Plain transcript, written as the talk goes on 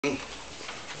I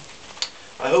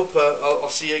hope I'll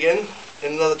see you again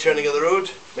in another turning of the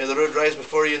road. May the road rise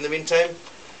before you in the meantime.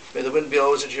 May the wind be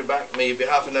always at your back. May you be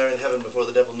half an hour in heaven before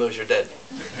the devil knows you're dead.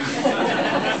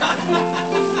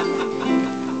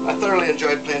 I thoroughly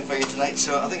enjoyed playing for you tonight,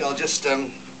 so I think I'll just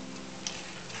end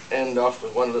off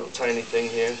with one little tiny thing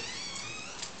here,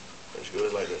 which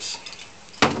goes like this.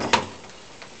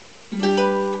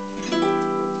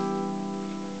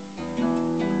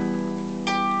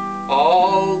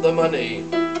 All the money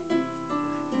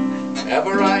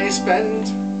ever I spend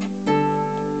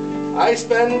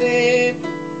it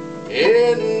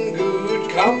in good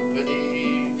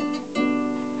company.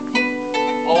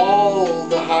 All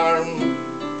the harm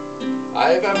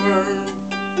I've ever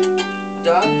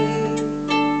done,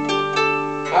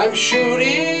 I'm sure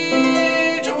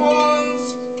it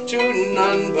was to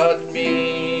none but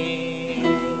me.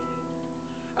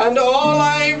 And all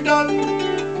I've done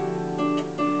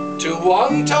to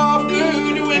want of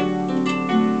good wit,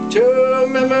 to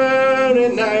memory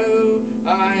now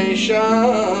I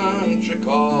shan't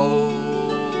recall.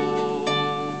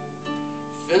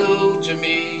 Fill to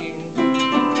me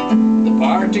the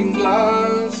parting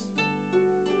glass,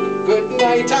 good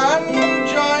night and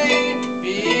joy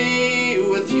be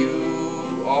with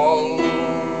you all.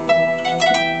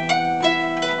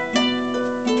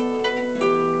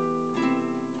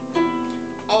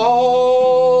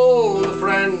 All the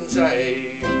friends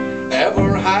I've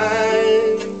ever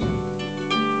had,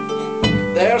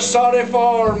 they're sorry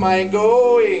for my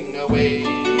going away.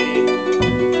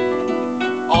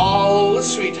 All the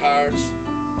sweethearts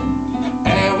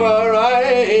ever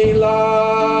I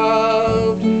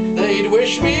loved, they'd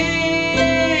wish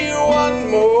me one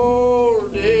more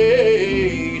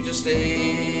day to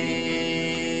stay.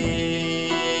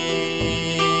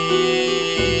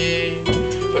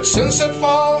 But since it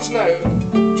falls now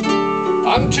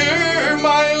unto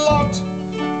my lot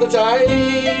that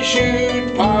I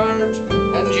should part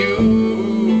and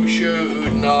you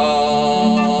should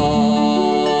not,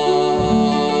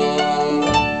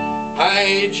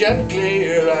 I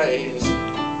gently rise,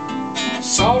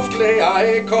 softly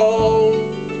I call,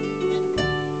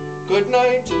 good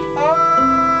night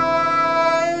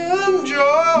and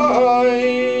joy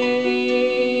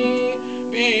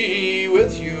be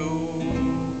with you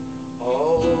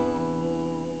all.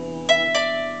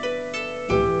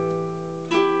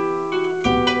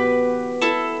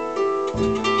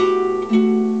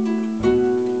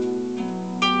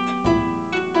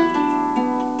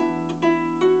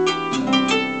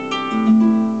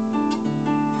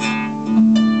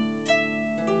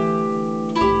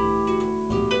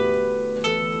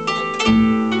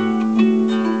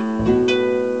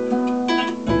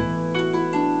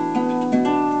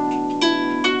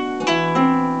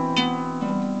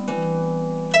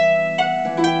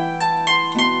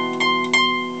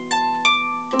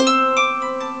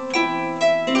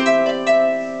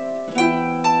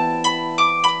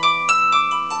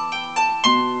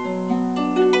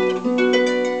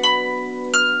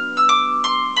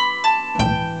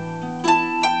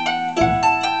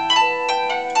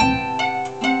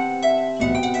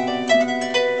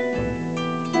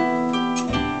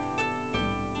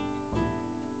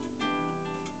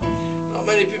 Not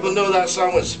many people know that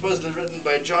song was supposedly written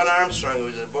by John Armstrong, who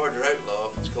was a border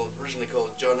outlaw. It's originally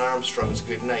called John Armstrong's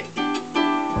Good Night.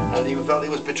 And he felt he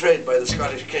was betrayed by the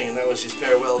Scottish king, and that was his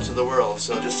farewell to the world.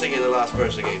 So just sing you the last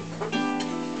verse again.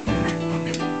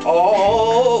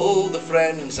 All the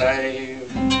friends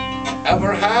I've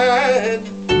ever had,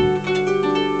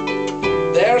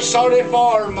 they're sorry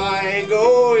for my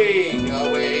going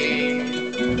away.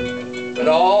 But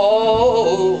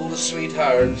all the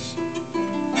sweethearts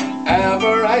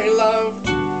ever I loved,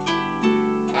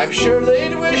 I'm sure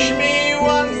they'd wish me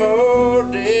one more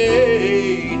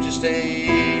day to stay.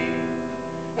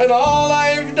 And all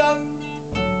I've done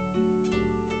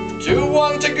to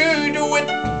want a good wit,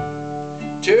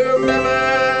 to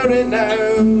memory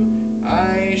now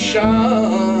I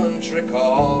shan't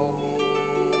recall.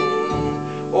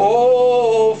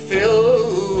 Oh,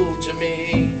 fill to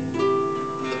me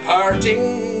the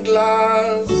parting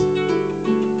glass,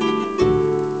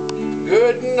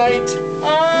 good night